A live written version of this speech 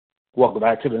Welcome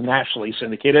back to the nationally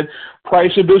syndicated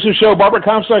Price and Business Show. Barbara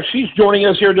Comstock, she's joining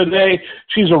us here today.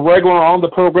 She's a regular on the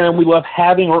program. We love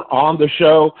having her on the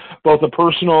show, both a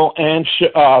personal and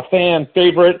fan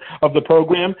favorite of the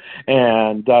program.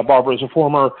 And Barbara is a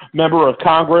former member of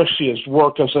Congress. She has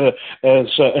worked as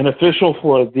an official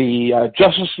for the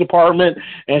Justice Department,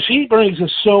 and she brings us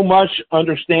so much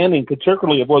understanding,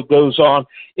 particularly of what goes on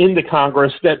in the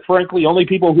Congress, that frankly only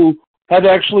people who have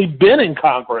actually been in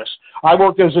Congress. I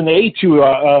worked as an aide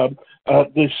to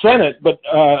the Senate, but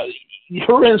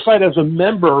her insight as a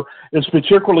member is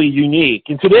particularly unique.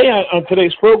 And today, on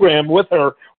today's program with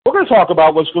her, we're going to talk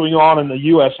about what's going on in the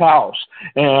U.S. House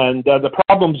and the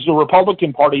problems the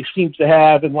Republican Party seems to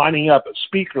have in lining up a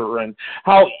speaker, and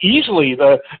how easily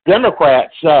the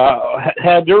Democrats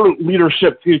had their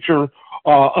leadership future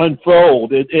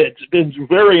unfold. It's been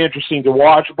very interesting to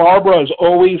watch. Barbara, as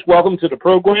always, welcome to the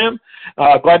program.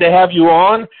 Glad to have you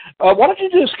on. Why don't you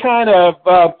just kind of,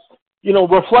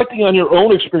 reflecting on your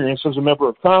own experience as a member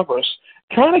of Congress,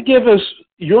 kind of give us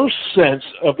your sense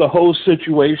of the whole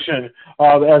situation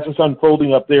as it's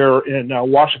unfolding up there in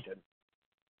Washington.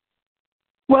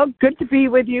 Well, good to be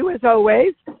with you as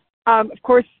always. Of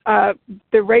course,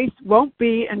 the race won't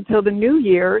be until the new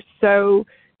year, so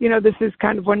this is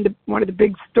kind of one of the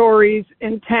big stories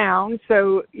in town.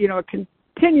 So, it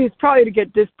continues probably to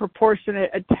get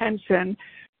disproportionate attention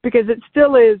because it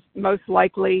still is most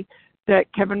likely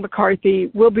that Kevin McCarthy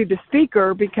will be the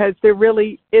speaker, because there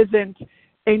really isn't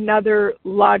another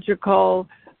logical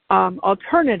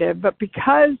alternative. But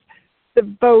because the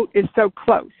vote is so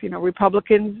close,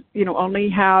 Republicans, only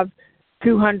have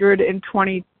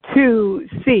 222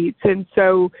 seats. And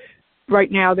so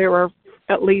right now there are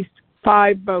at least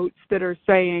 5 votes that are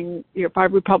saying,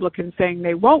 5 Republicans saying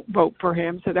they won't vote for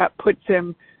him. So that puts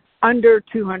him under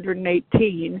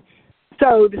 218.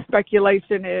 So the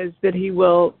speculation is that he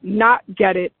will not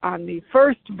get it on the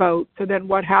first vote. So then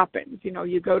what happens?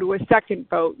 You go to a second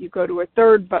vote, you go to a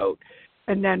third vote,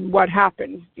 and then what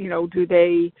happens? Do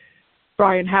they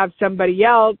try and have somebody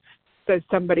else? Does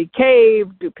somebody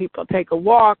cave? Do people take a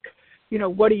walk?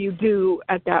 What do you do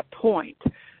at that point?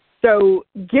 So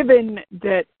given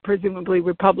that presumably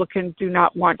Republicans do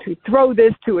not want to throw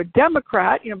this to a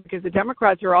Democrat, because the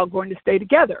Democrats are all going to stay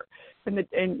together, and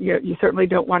you certainly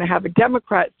don't want to have a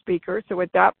Democrat speaker. So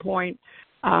at that point,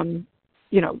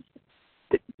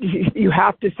 you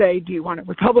have to say, do you want a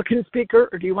Republican speaker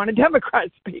or do you want a Democrat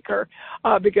speaker?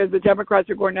 Because the Democrats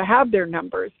are going to have their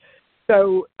numbers.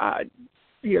 So,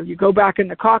 you go back in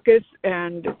the caucus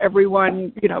and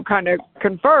everyone, kind of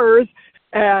confers,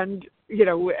 and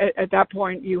at that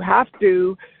point, you have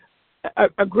to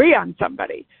agree on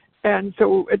somebody. And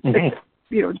so,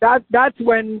 that's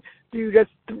when you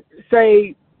just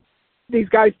say, these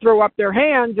guys throw up their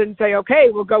hands and say, okay,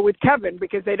 we'll go with Kevin,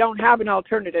 because they don't have an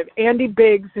alternative. Andy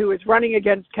Biggs, who is running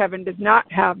against Kevin, does not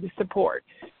have the support.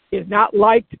 He is not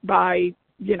liked by,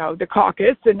 the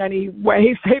caucus in any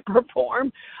way, shape, or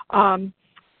form.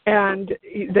 And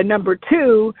the number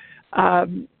 2,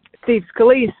 Steve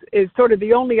Scalise, is sort of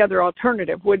the only other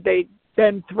alternative. Would they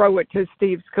then throw it to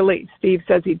Steve Scalise? Steve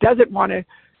says he doesn't want to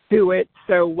do it.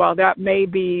 So while that may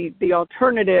be the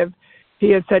alternative, he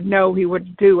has said no, he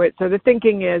wouldn't do it. So the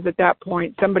thinking is at that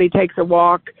point, somebody takes a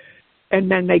walk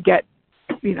and then they get,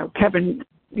 Kevin,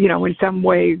 in some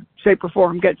way, shape, or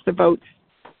form gets the votes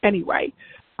anyway.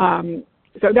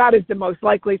 So that is the most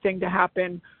likely thing to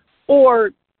happen.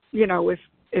 Or,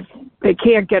 if they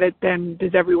can't get it, then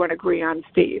does everyone agree on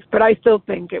Steve? But I still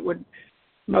think it would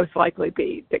most likely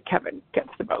be that Kevin gets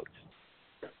the votes.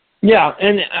 Yeah,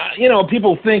 and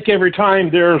people think every time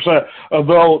there's a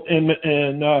vote and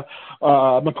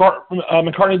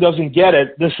McCartney doesn't get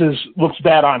it, looks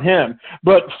bad on him.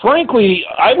 But frankly,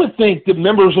 I would think that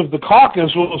members of the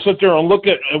caucus will sit there and look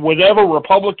at whatever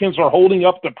Republicans are holding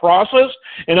up the process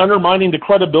and undermining the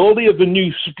credibility of the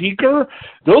new speaker.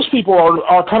 Those people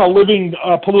are kind of living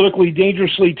politically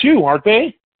dangerously too, aren't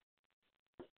they?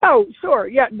 Oh, sure,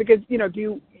 yeah, because you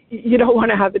don't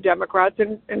want to have the Democrats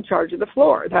in charge of the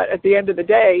floor. That at the end of the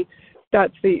day,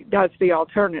 that's the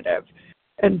alternative,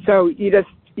 and so you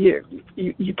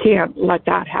can't let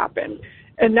that happen.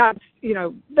 And that's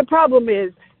the problem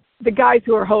is the guys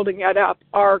who are holding it up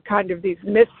are kind of these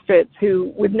misfits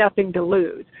who with nothing to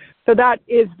lose. So that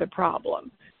is the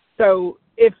problem. So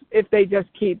if they just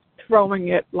keep throwing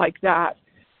it like that,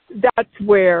 that's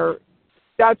where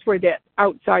the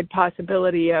outside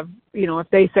possibility of, if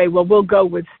they say, well, we'll go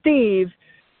with Steve,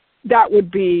 that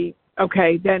would be,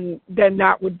 okay, then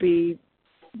that would be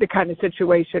the kind of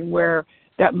situation where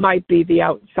that might be the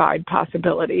outside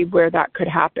possibility where that could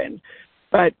happen.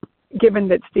 But, given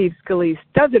that Steve Scalise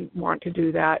doesn't want to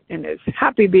do that and is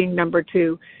happy being number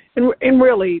two, and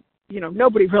really,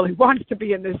 nobody really wants to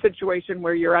be in this situation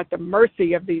where you're at the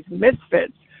mercy of these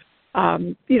misfits.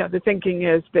 The thinking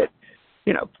is that,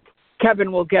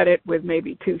 Kevin will get it with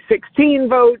maybe 216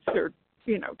 votes or,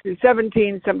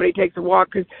 217. Somebody takes a walk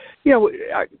because,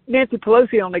 Nancy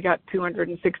Pelosi only got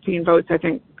 216 votes. I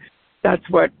think that's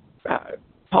what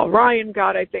Paul Ryan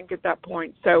got, I think, at that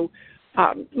point. So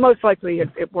most likely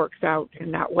it works out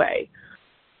in that way.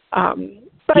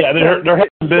 But, there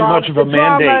hasn't been much of a mandate.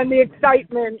 Drama and the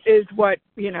excitement is what,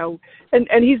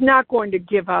 and he's not going to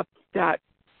give up that,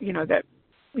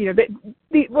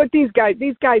 what these guys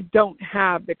don't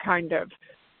have the kind of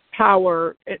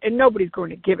power, and nobody's going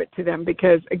to give it to them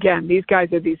because, again, these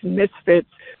guys are these misfits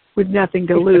with nothing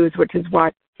to lose, which is why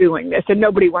they're doing this. And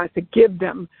nobody wants to give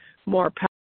them more power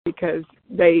because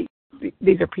these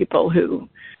are people who,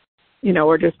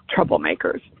 are just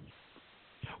troublemakers.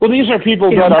 Well, these are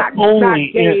people that are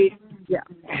only in. Yeah.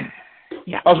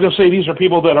 I was going to say these are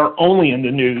people that are only in the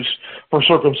news for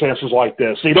circumstances like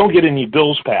this. They don't get any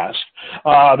bills passed.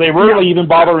 They rarely even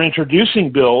bother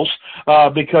introducing bills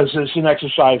because it's an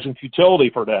exercise in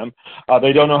futility for them.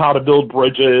 They don't know how to build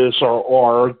bridges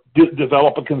or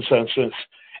develop a consensus.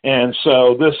 And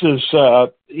so this is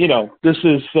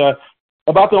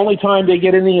about the only time they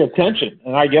get any attention.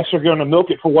 And I guess they're going to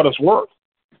milk it for what it's worth.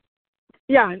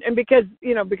 Yeah, and because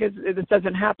this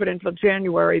doesn't happen until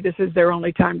January, this is their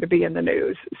only time to be in the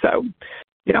news. So,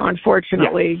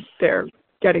 unfortunately, they're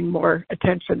getting more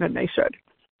attention than they should.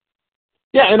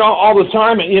 Yeah, and all the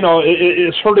time,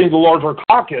 it's hurting the larger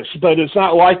caucus, but it's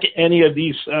not like any of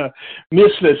these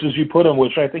misfits, as you put them,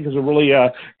 which I think is a really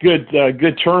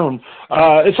good term.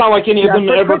 It's not like any of them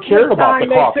ever cared about the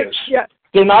caucus.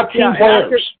 They're not team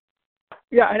players.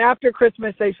 And after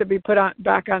Christmas, they should be put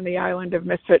back on the island of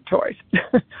misfit toys.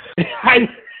 I'm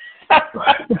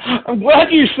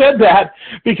glad you said that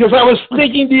because I was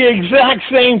thinking the exact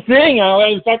same thing.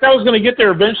 In fact, I was going to get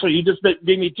there eventually. You just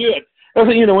beat me to it.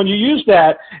 When you use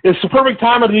that, it's the perfect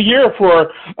time of the year for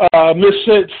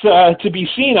misfits to be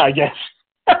seen, I guess.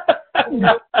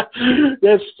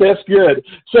 That's good.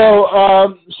 So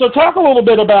talk a little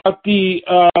bit about the,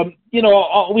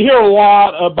 we hear a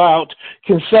lot about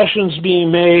concessions being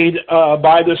made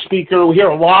by the speaker. We hear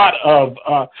a lot of,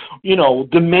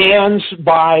 demands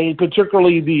by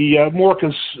particularly the more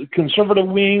conservative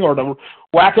wing or the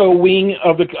wacko wing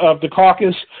of the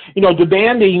caucus,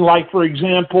 demanding, like, for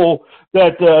example,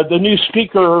 that the new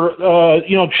speaker,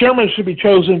 chairman should be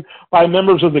chosen by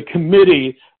members of the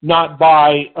committee, not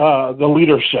by the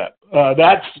leadership.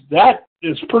 That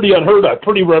is pretty unheard of,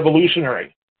 pretty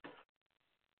revolutionary.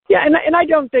 Yeah, and I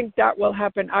don't think that will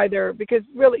happen either because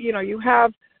really, you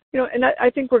have, and I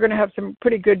think we're going to have some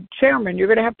pretty good chairmen. You're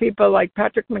going to have people like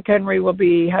Patrick McHenry will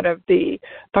be head of the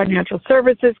Financial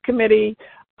Services Committee.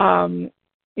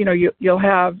 You'll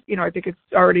have, I think it's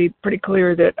already pretty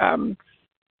clear that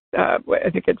I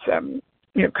think it's,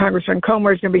 Congressman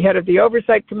Comer is going to be head of the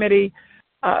Oversight Committee.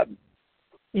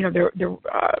 Their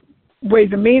Ways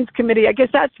and Means Committee. I guess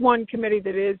that's one committee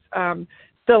that is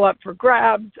still up for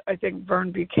grabs. I think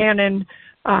Vern Buchanan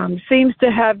seems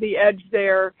to have the edge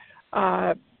there,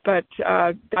 but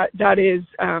that is,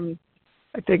 I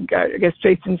guess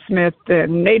Jason Smith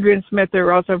and Adrian Smith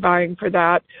are also vying for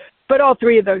that. But all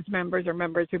three of those members are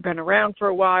members who've been around for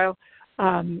a while.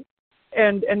 And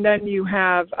then you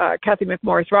have Kathy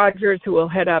McMorris Rogers, who will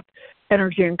head up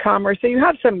Energy and Commerce. So you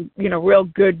have some, real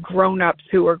good grown-ups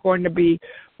who are going to be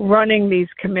running these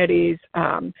committees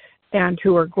and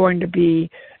who are going to be,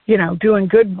 doing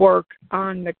good work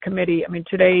on the committee. I mean,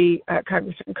 today,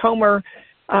 Congressman Comer,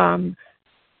 a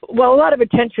lot of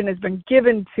attention has been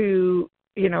given to,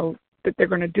 that they're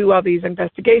going to do all these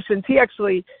investigations. He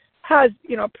actually has,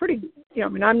 pretty,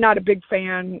 I'm not a big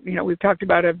fan, we've talked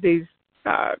about of these,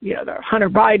 the Hunter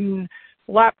Biden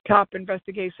laptop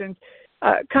investigations.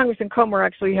 Congressman Comer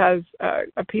actually has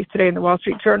a piece today in the Wall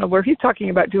Street Journal where he's talking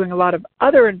about doing a lot of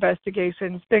other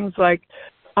investigations, things like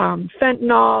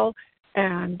fentanyl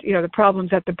and, the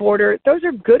problems at the border. Those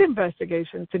are good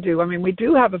investigations to do. I mean, we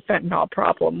do have a fentanyl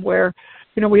problem where,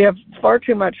 we have far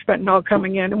too much fentanyl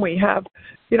coming in and we have,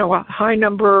 a high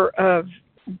number of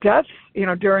deaths,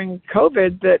 during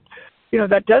COVID that,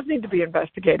 that does need to be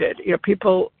investigated.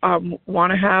 People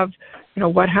want to have,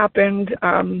 what happened,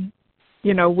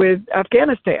 with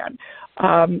Afghanistan,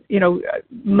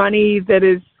 money that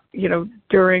is,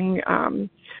 during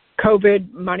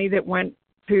COVID, money that went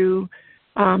to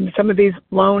some of these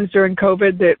loans during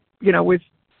COVID that,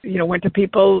 went to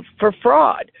people for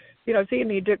fraud. So you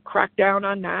need to crack down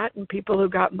on that, and people who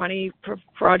got money for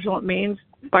fraudulent means,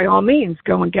 by all means,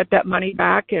 go and get that money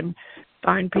back and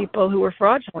find people who were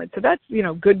fraudulent. So that's,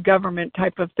 good government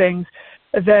type of things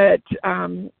that,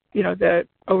 the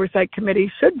Oversight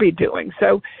Committee should be doing.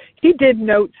 So he did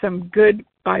note some good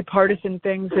bipartisan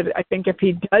things that I think if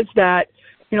he does that,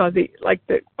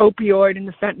 the opioid and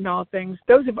the fentanyl things,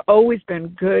 those have always been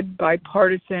good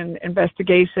bipartisan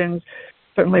investigations.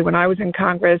 Certainly when I was in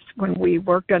Congress, when we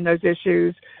worked on those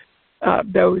issues in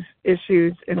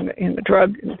the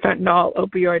drug and fentanyl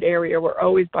opioid area were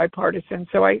always bipartisan.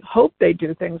 So I hope they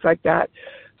do things like that,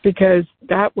 because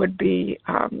that would be,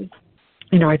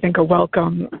 I think a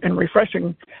welcome and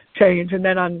refreshing change. And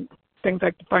then on things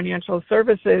like the Financial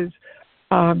Services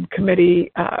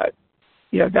Committee,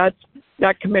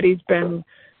 that committee's been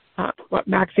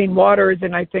Maxine Waters,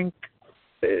 and I think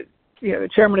the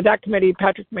chairman of that committee,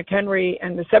 Patrick McHenry,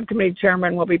 and the subcommittee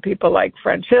chairman will be people like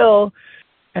French Hill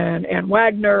and Ann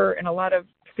Wagner and a lot of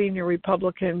senior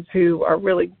Republicans who are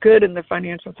really good in the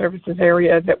financial services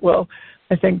area that will,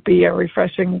 I think, be a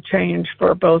refreshing change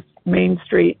for both Main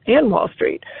Street and Wall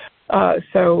Street.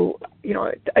 So,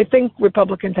 I think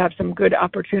Republicans have some good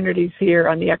opportunities here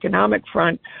on the economic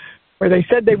front, where they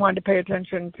said they wanted to pay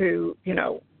attention to,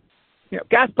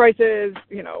 gas prices,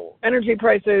 energy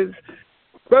prices,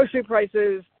 grocery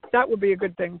prices. That would be a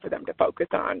good thing for them to focus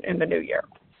on in the new year.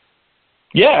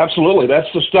 Yeah, absolutely. That's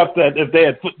the stuff that if they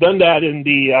had done that in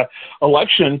the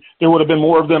election, there would have been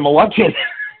more of them elected.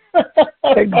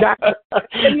 Exactly.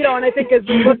 And I think as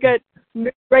we look at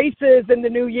races in the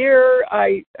new year,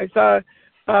 I saw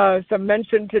some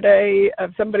mention today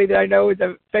of somebody that I know is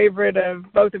a favorite of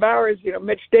both of ours.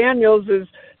 Mitch Daniels is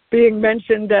being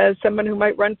mentioned as someone who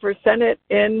might run for Senate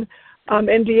in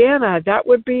Indiana. That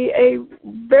would be a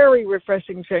very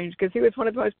refreshing change, because he was one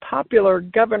of the most popular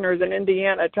governors in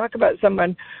Indiana. Talk about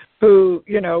someone who,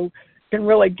 can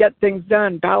really get things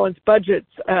done, balance budgets,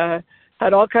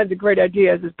 had all kinds of great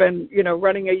ideas, has been,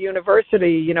 running a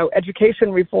university.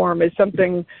 Education reform is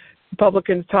something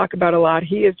Republicans talk about a lot.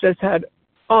 He has just had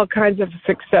all kinds of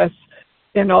success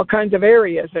in all kinds of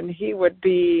areas, and he would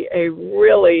be a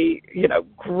really,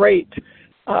 great,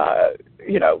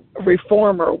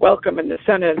 reformer, welcome in the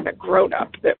Senate, and a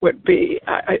grown-up that would be,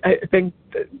 I think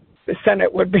the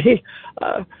Senate would be,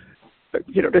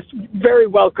 just very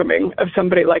welcoming of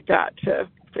somebody like that to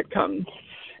come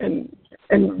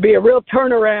and be a real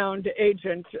turnaround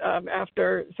agent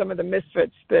after some of the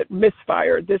misfits that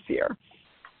misfired this year.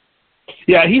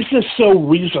 Yeah, he's just so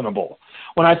reasonable.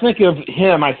 When I think of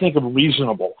him, I think of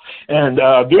reasonable and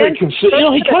very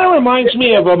consistent. He kind of reminds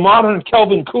me of a modern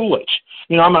Calvin Coolidge.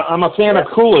 I'm a fan of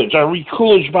Coolidge. I read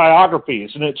Coolidge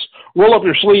biographies, and it's roll up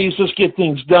your sleeves, let's get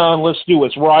things done, let's do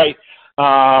what's right.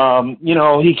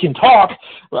 He can talk,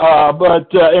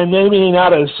 but and maybe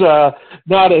not as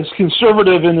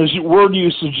conservative in his word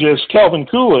usage as Calvin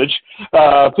Coolidge,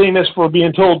 famous for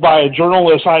being told by a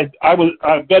journalist, I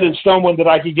bet in someone that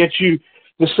I could get you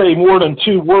to say more than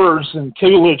 2 words, and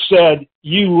Coolidge said,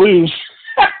 "You lose."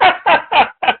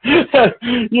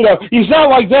 He's not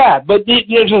like that, but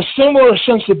there's a similar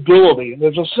sensibility, and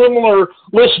there's a similar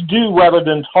let's do rather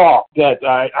than talk that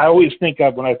I always think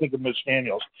of when I think of Mitch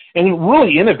Daniels, and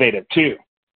really innovative too.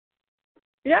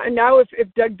 Yeah, and now if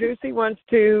Doug Ducey wants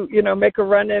to, make a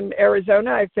run in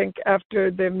Arizona, I think after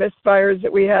the misfires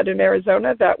that we had in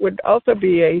Arizona, that would also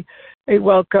be a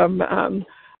welcome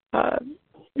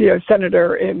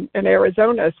senator in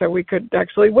Arizona, so we could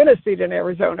actually win a seat in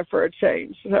Arizona for a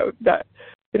change. So that,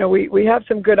 we have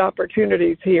some good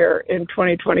opportunities here in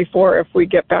 2024 if we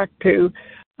get back to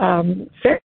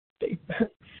safety.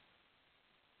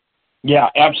 Yeah,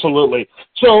 absolutely.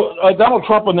 So Donald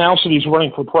Trump announced that he's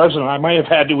running for president. I might have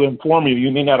had to inform you.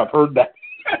 You may not have heard that.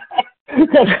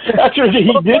 After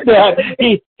he did that,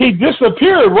 he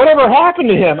disappeared. Whatever happened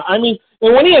to him? I mean,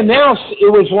 and when he announced,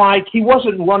 it was like he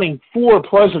wasn't running for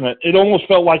president. It almost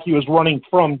felt like he was running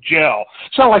from jail.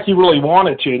 It's not like he really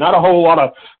wanted to. Not a whole lot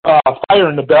of fire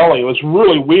in the belly. It was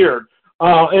really weird.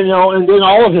 And then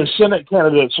all of his Senate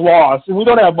candidates lost. And we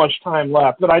don't have much time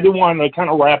left, but I do want to kind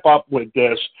of wrap up with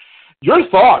this. Your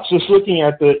thoughts, just looking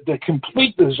at the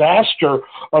complete disaster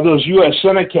of those U.S.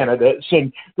 Senate candidates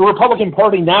and the Republican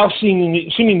Party now seeming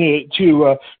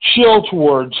to chill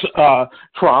towards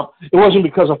Trump. It wasn't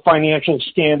because of financial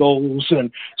scandals and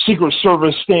Secret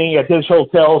Service staying at his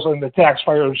hotels and the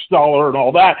taxpayers' dollar and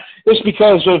all that. It's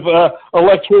because of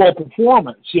electoral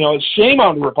performance. It's shame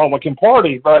on the Republican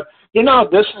Party, but they're not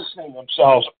distancing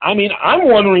themselves. I mean, I'm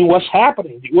wondering what's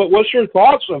happening. What's your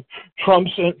thoughts of Trump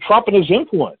and his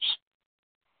influence?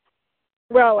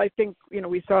 Well, I think,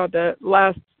 we saw the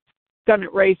last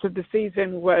Senate race of the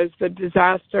season was the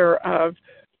disaster of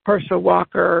Herschel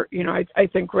Walker, I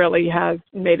think really has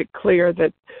made it clear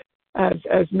that,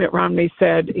 as Mitt Romney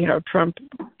said, Trump,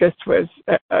 this was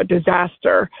a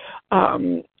disaster,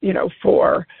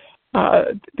 for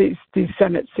these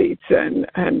Senate seats,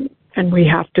 and we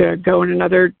have to go in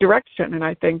another direction. And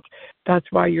I think that's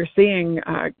why you're seeing,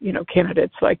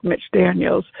 candidates like Mitch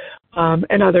Daniels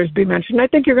and others be mentioned. I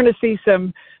think you're going to see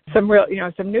some real,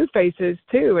 some new faces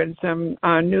too, and some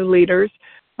new leaders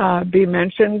be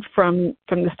mentioned from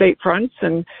the state fronts,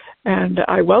 and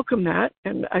I welcome that.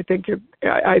 And I think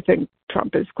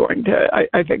Trump is going to.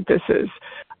 I think this is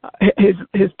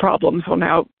his problems will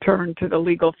now turn to the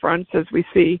legal fronts, as we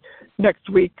see next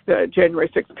week. The January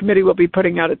 6th committee will be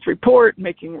putting out its report,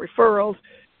 making referrals,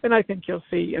 and I think you'll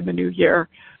see in the new year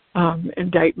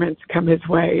indictments come his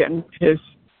way, and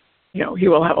he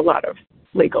will have a lot of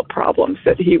legal problems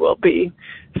that he will be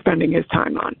spending his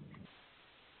time on.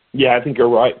 Yeah, I think you're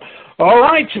right. All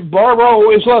right, Barbara,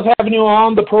 always love having you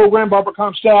on the program. Barbara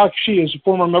Comstock, she is a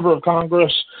former member of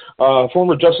Congress,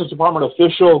 former Justice Department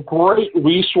official, great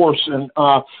resource, and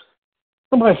one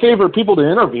of my favorite people to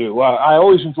interview. I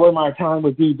always enjoy my time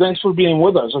with you. Thanks for being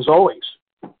with us, as always.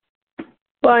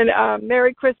 Well, and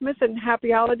Merry Christmas and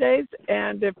Happy Holidays,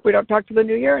 and if we don't talk to the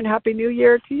New Year, and Happy New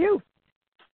Year to you.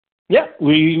 Yeah,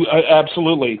 we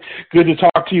absolutely. Good to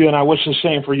talk to you, and I wish the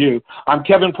same for you. I'm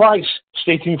Kevin Price.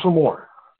 Stay tuned for more.